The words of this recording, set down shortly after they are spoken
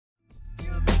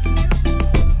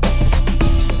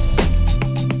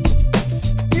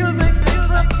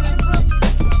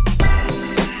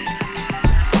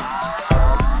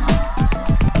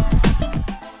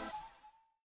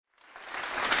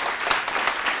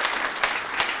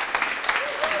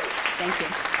Thank you.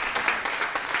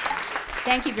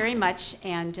 Thank you very much.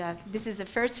 And this is a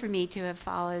first for me to have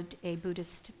followed a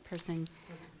Buddhist person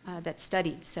that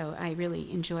studied. So I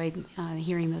really enjoyed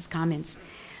hearing those comments.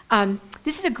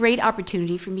 This is a great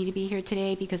opportunity for me to be here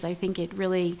today because I think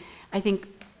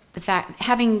the fact,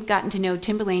 having gotten to know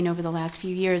Timberlane over the last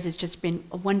few years has just been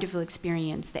a wonderful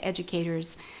experience. The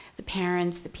educators, the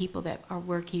parents, the people that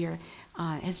work here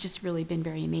has just really been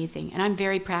very amazing. And I'm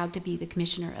very proud to be the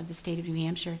commissioner of the state of New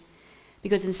Hampshire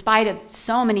because in spite of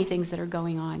so many things that are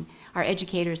going on, our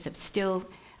educators are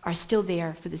still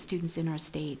there for the students in our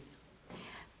state.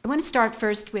 I want to start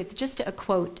first with just a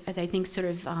quote that I think sort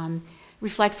of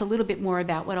reflects a little bit more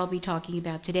about what I'll be talking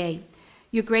about today.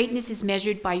 Your greatness is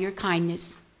measured by your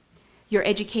kindness, your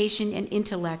education and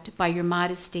intellect by your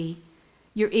modesty,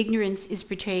 your ignorance is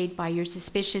portrayed by your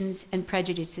suspicions and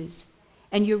prejudices,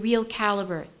 and your real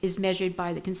caliber is measured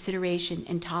by the consideration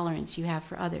and tolerance you have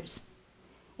for others.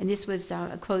 And this was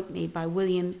a quote made by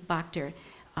William Bachter.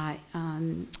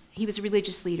 He was a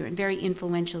religious leader and very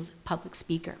influential public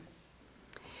speaker.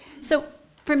 So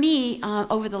for me,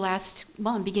 over the last,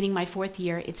 well, I'm beginning my 4th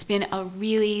year, it's been a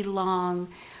really long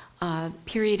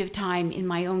period of time in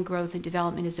my own growth and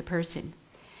development as a person.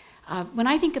 When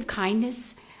I think of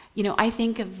kindness, you know, I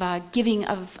think of giving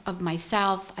of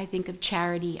myself, I think of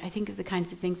charity, I think of the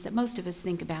kinds of things that most of us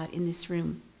think about in this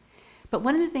room. But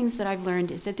one of the things that I've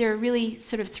learned is that there are really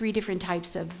sort of 3 different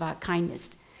types of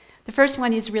kindness. The first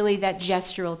one is really that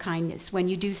gestural kindness, when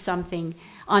you do something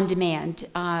on demand.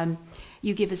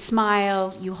 You give a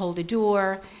smile, you hold a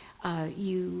door,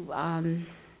 you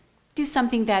do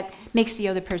something that makes the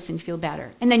other person feel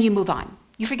better, and then you move on.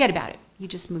 You forget about it. You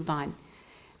just move on.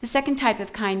 The second type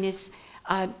of kindness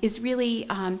is really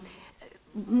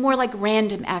more like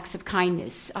random acts of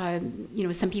kindness. You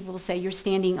know, some people will say you're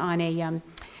standing on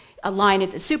a line at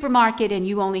the supermarket and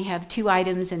you only have 2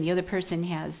 items and the other person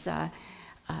has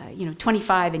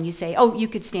 25, and you say, oh, you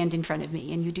could stand in front of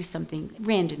me, and you do something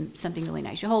random, something really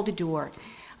nice. You hold a door,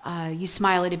 you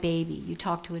smile at a baby, you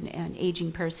talk to an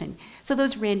aging person. So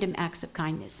those random acts of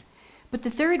kindness. But the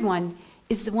third one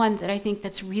is the one that I think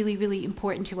that's really, really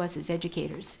important to us as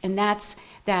educators, and that's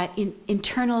that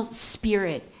internal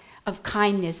spirit of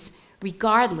kindness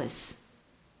regardless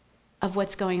of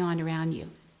what's going on around you.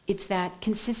 It's that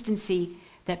consistency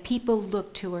that people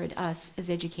look toward us as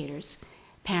educators,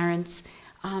 parents,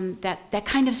 that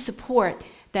kind of support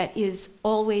that is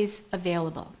always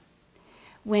available.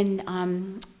 When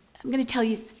I'm going to tell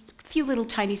you a few little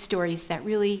tiny stories that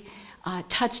really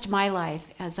touched my life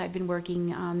as I've been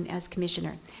working as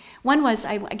commissioner. One was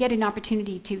I get an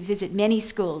opportunity to visit many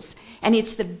schools, and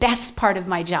it's the best part of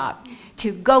my job,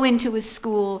 to go into a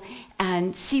school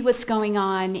and see what's going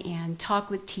on and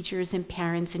talk with teachers and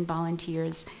parents and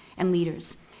volunteers and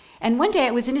leaders. And one day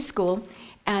I was in a school,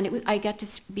 and I got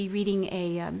to be reading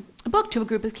a book to a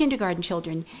group of kindergarten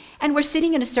children. And we're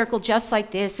sitting in a circle just like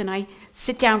this, and I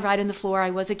sit down right on the floor. I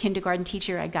was a kindergarten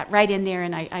teacher. I got right in there,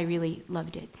 and I really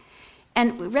loved it.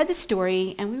 And we read the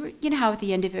story, and we were, you know how at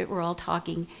the end of it we're all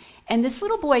talking. And this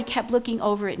little boy kept looking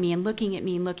over at me and looking at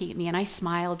me and looking at me, and I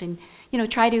smiled and, you know,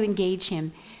 tried to engage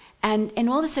him. And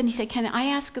all of a sudden he said, can I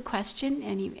ask a question?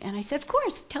 And I said, of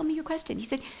course, tell me your question. He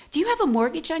said, do you have a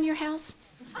mortgage on your house?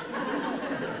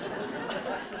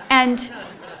 And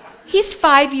he's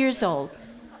 5 years old.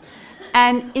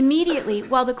 And immediately,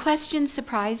 while the question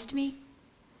surprised me,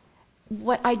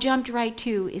 what I jumped right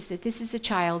to is that this is a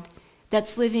child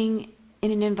that's living in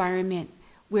an environment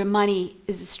where money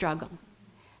is a struggle.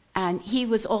 And he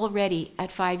was already,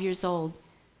 at 5 years old,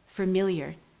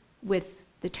 familiar with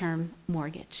the term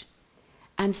mortgage.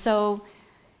 And so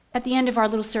at the end of our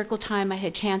little circle time, I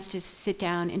had a chance to sit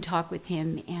down and talk with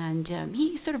him, and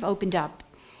he sort of opened up.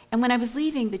 And when I was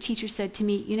leaving, the teacher said to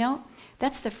me, you know,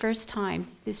 that's the first time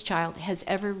this child has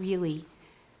ever really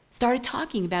started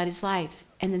talking about his life.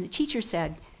 And then the teacher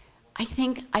said, I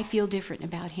think I feel different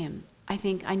about him. I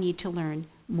think I need to learn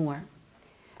more.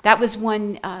 That was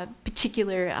one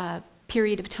particular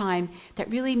period of time that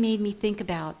really made me think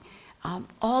about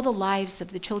all the lives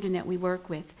of the children that we work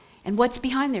with and what's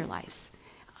behind their lives.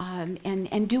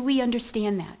 And do we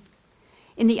understand that?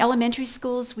 In the elementary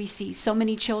schools, we see so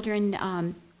many children.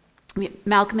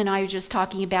 Malcolm and I were just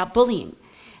talking about bullying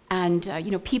and you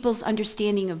know, people's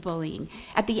understanding of bullying.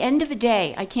 At the end of a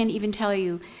day, I can't even tell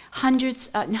you, hundreds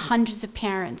and hundreds of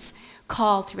parents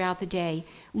call throughout the day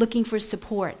looking for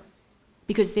support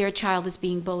because their child is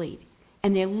being bullied.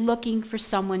 And they're looking for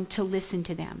someone to listen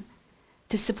to them,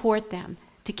 to support them,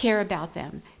 to care about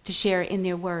them, to share in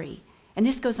their worry. And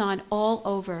this goes on all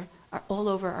over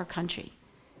our country.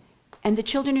 And the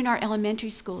children in our elementary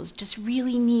schools just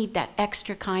really need that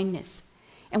extra kindness.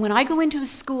 And when I go into a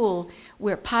school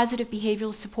where positive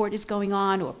behavioral support is going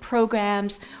on, or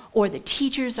programs, or the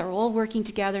teachers are all working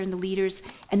together and the leaders,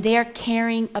 and they are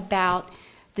caring about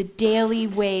the daily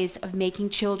ways of making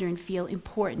children feel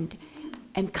important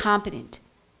and competent,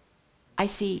 I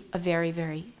see a very,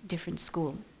 very different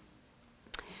school.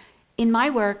 In my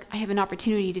work, I have an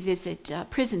opportunity to visit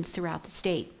prisons throughout the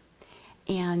state.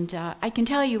 And I can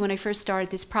tell you, when I first started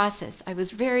this process, I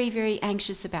was very, very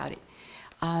anxious about it.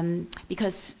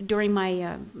 Because during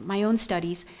my own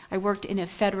studies, I worked in a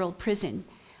federal prison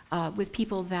with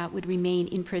people that would remain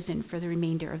in prison for the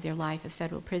remainder of their life, a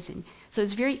federal prison. So it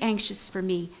was very anxious for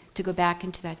me to go back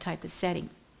into that type of setting.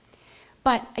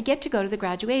 But I get to go to the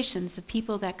graduations of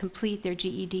people that complete their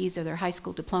GEDs or their high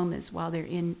school diplomas while they're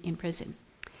in prison.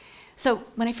 So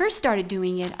when I first started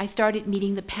doing it, I started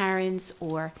meeting the parents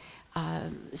or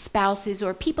spouses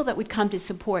or people that would come to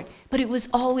support, but it was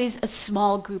always a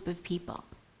small group of people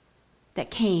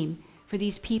that came for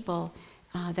these people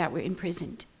that were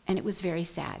imprisoned, and it was very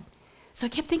sad. So I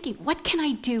kept thinking, what can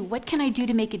I do? What can I do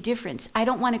to make a difference? I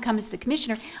don't want to come as the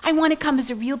commissioner. I want to come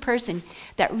as a real person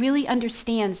that really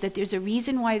understands that there's a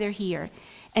reason why they're here.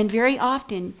 And very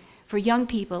often, for young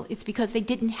people, it's because they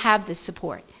didn't have the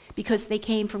support, because they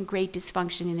came from great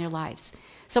dysfunction in their lives.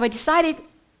 So I decided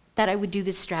that I would do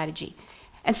this strategy.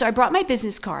 And so I brought my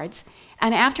business cards,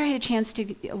 and after I had a chance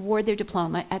to award their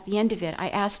diploma, at the end of it, I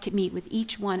asked to meet with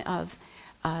each one of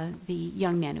the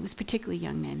young men. It was particularly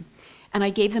young men. And I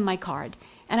gave them my card.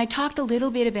 And I talked a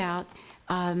little bit about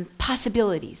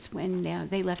possibilities when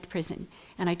they left prison.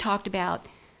 And I talked about,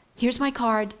 here's my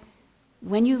card.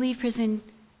 When you leave prison,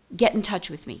 get in touch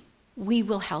with me. We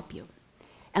will help you.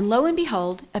 And lo and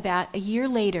behold, about a year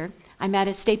later, I'm at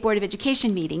a State Board of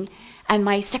Education meeting, and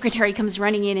my secretary comes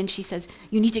running in and she says,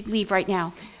 you need to leave right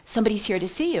now. Somebody's here to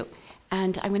see you.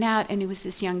 And I went out, and it was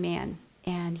this young man.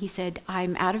 And he said,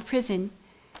 I'm out of prison.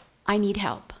 I need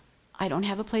help. I don't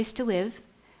have a place to live.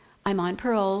 I'm on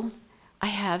parole. I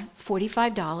have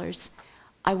 $45.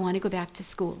 I want to go back to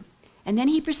school. And then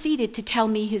he proceeded to tell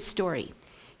me his story.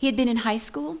 He had been in high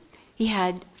school. He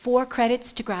had 4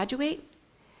 credits to graduate.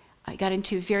 I got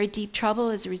into very deep trouble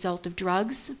as a result of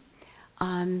drugs.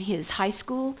 His high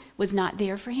school was not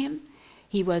there for him.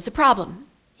 He was a problem.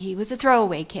 He was a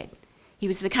throwaway kid. He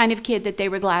was the kind of kid that they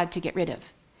were glad to get rid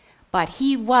of. But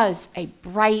he was a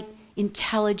bright,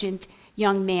 intelligent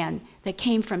young man that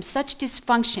came from such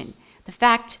dysfunction. The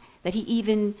fact that he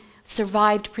even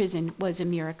survived prison was a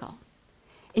miracle.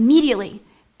 Immediately,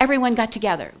 everyone got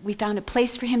together. We found a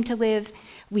place for him to live.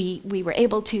 We were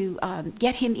able to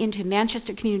get him into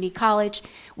Manchester Community College.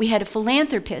 We had a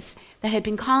philanthropist that had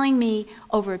been calling me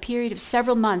over a period of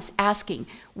several months asking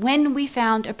when we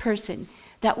found a person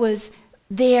that was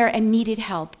there and needed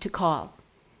help to call.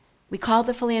 We called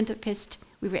the philanthropist.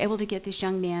 We were able to get this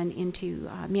young man into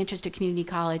Manchester Community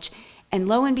College. And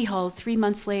lo and behold, 3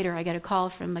 months later, I got a call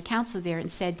from a counselor there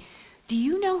and said, do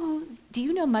you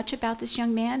know much about this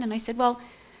young man? And I said, well,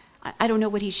 I don't know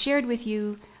what he shared with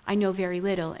you. I know very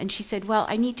little. And she said, well,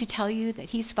 I need to tell you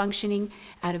that he's functioning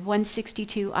out of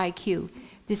 162 IQ.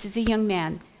 This is a young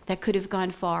man that could have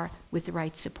gone far with the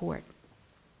right support.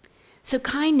 So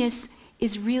kindness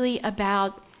is really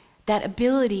about that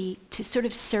ability to sort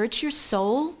of search your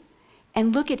soul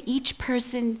and look at each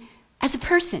person as a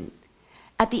person.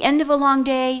 At the end of a long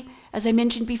day, as I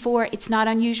mentioned before, it's not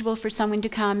unusual for someone to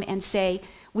come and say,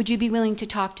 would you be willing to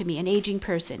talk to me, an aging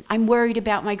person? I'm worried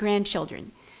about my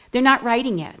grandchildren. They're not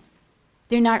writing yet.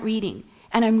 They're not reading.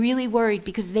 And I'm really worried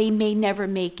because they may never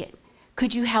make it.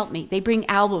 Could you help me? They bring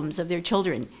albums of their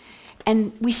children.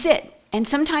 And we sit, and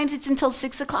sometimes it's until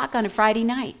 6 o'clock on a Friday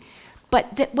night.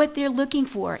 But what they're looking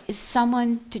for is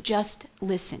someone to just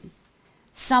listen,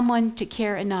 someone to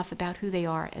care enough about who they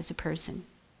are as a person.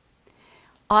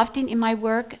 Often in my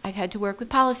work, I've had to work with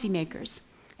policymakers,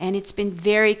 and it's been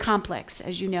very complex,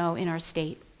 as you know, in our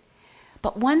state.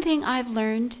 But one thing I've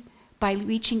learned by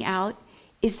reaching out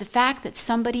is the fact that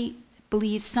somebody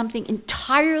believes something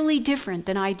entirely different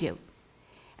than I do,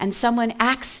 and someone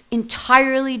acts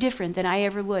entirely different than I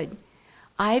ever would.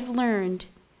 I've learned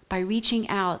by reaching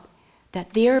out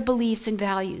that their beliefs and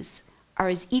values are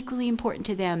as equally important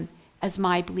to them as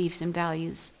my beliefs and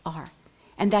values are,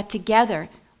 and that together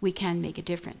we can make a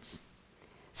difference.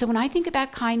 So when I think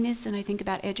about kindness and I think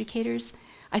about educators,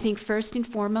 I think first and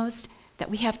foremost that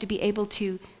we have to be able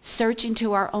to search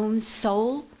into our own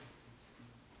soul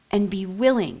and be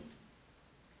willing,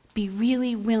 be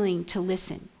really willing to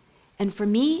listen. And for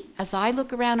me, as I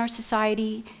look around our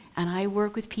society and I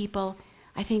work with people,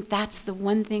 I think that's the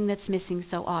one thing that's missing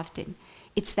so often.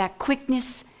 It's that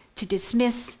quickness to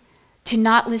dismiss, to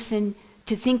not listen,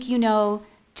 to think you know,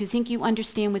 to think you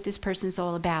understand what this person's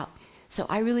all about. So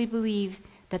I really believe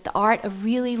that the art of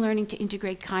really learning to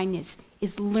integrate kindness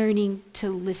is learning to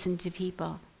listen to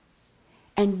people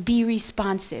and be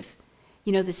responsive.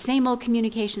 You know, the same old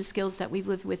communication skills that we've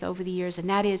lived with over the years, and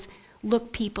that is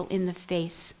look people in the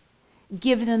face.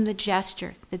 Give them the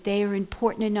gesture that they are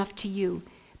important enough to you,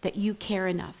 that you care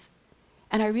enough.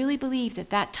 And I really believe that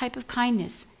that type of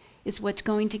kindness is what's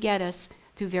going to get us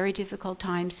through very difficult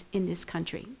times in this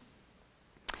country.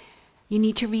 You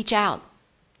need to reach out.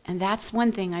 And that's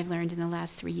one thing I've learned in the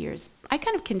last 3 years. I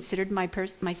kind of considered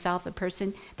myself a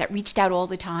person that reached out all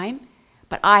the time,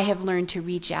 but I have learned to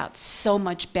reach out so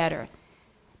much better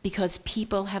because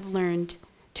people have learned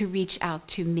to reach out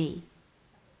to me.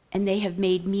 And they have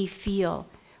made me feel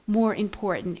more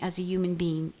important as a human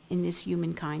being in this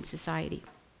humankind society.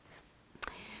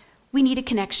 We need a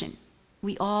connection.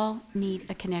 We all need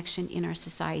a connection in our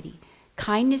society.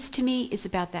 Kindness to me is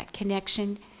about that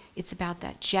connection. It's about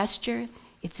that gesture.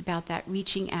 It's about that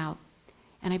reaching out.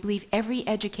 And I believe every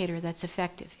educator that's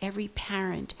effective, every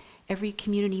parent, every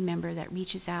community member that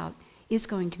reaches out is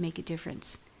going to make a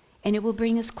difference. And it will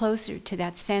bring us closer to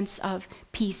that sense of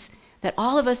peace that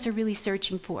all of us are really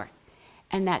searching for.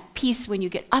 And that peace when you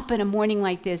get up in a morning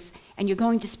like this and you're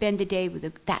going to spend a day with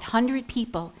that 100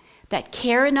 people that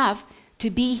care enough to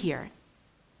be here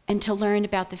and to learn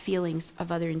about the feelings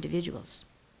of other individuals.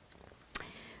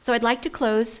 So I'd like to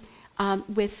close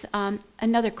with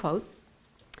another quote.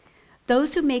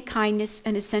 Those who make kindness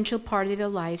an essential part of their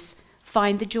lives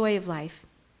find the joy of life.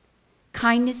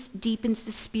 Kindness deepens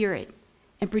the spirit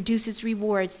and produces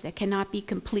rewards that cannot be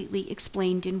completely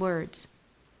explained in words.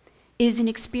 It is an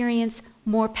experience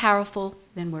more powerful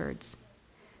than words.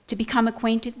 To become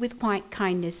acquainted with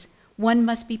kindness, one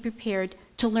must be prepared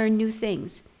to learn new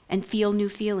things and feel new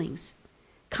feelings.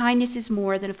 Kindness is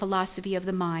more than a philosophy of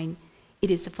the mind. It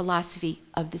is a philosophy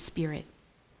of the spirit.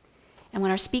 And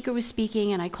when our speaker was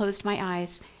speaking and I closed my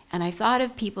eyes and I thought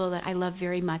of people that I love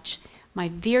very much, my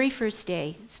very first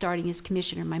day starting as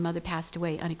commissioner, my mother passed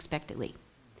away unexpectedly.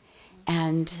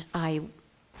 And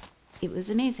it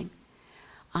was amazing.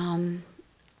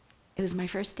 It was my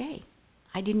first day.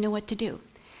 I didn't know what to do.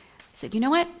 I said, you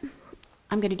know what?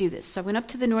 I'm going to do this. So I went up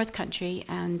to the North Country,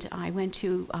 and I went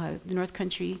to the North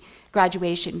Country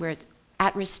graduation where it's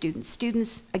at-risk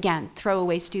students, again,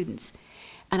 throwaway students.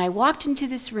 And I walked into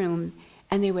this room,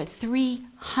 and there were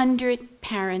 300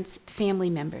 parents, family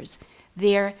members,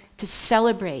 there to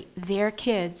celebrate their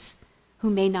kids who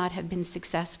may not have been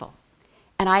successful.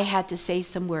 And I had to say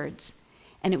some words.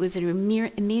 And it was an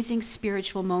amazing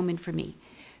spiritual moment for me,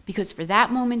 because for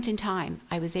that moment in time,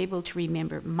 I was able to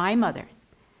remember my mother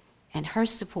and her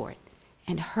support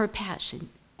and her passion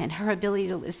and her ability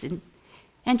to listen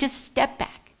and just step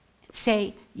back and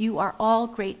say, you are all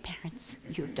great parents.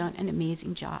 You have done an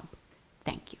amazing job.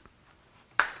 Thank you.